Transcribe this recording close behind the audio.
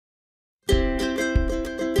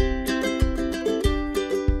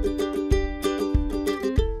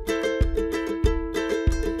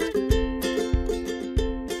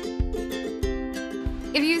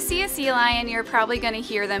sea lion, you're probably going to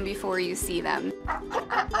hear them before you see them.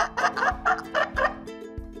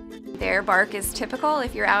 Their bark is typical.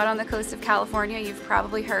 If you're out on the coast of California, you've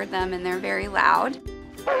probably heard them, and they're very loud.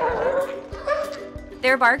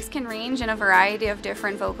 Their barks can range in a variety of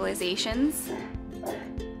different vocalizations.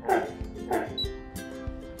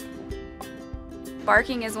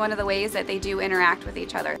 Barking is one of the ways that they do interact with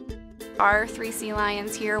each other. Our 3 sea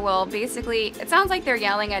lions here will basically, it sounds like they're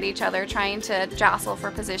yelling at each other, trying to jostle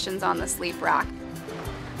for positions on the sleep rock.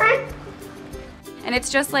 And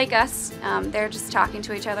it's just like us, they're just talking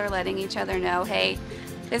to each other, letting each other know, hey,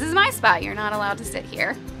 this is my spot, you're not allowed to sit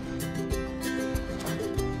here.